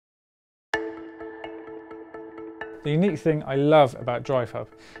The unique thing I love about Drive Hub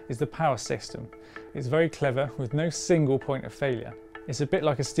is the power system. It's very clever with no single point of failure. It's a bit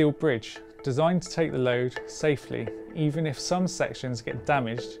like a steel bridge, designed to take the load safely, even if some sections get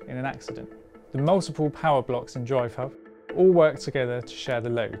damaged in an accident. The multiple power blocks in Drive Hub all work together to share the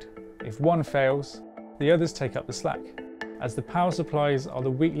load. If one fails, the others take up the slack. As the power supplies are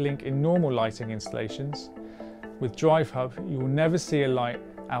the weak link in normal lighting installations, with Drive Hub you will never see a light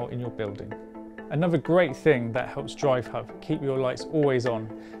out in your building. Another great thing that helps Drive Hub keep your lights always on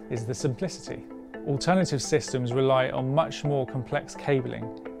is the simplicity. Alternative systems rely on much more complex cabling,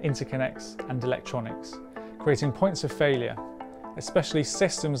 interconnects and electronics, creating points of failure, especially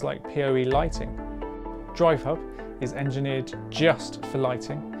systems like PoE lighting. Drive Hub is engineered just for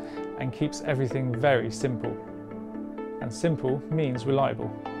lighting and keeps everything very simple. And simple means reliable.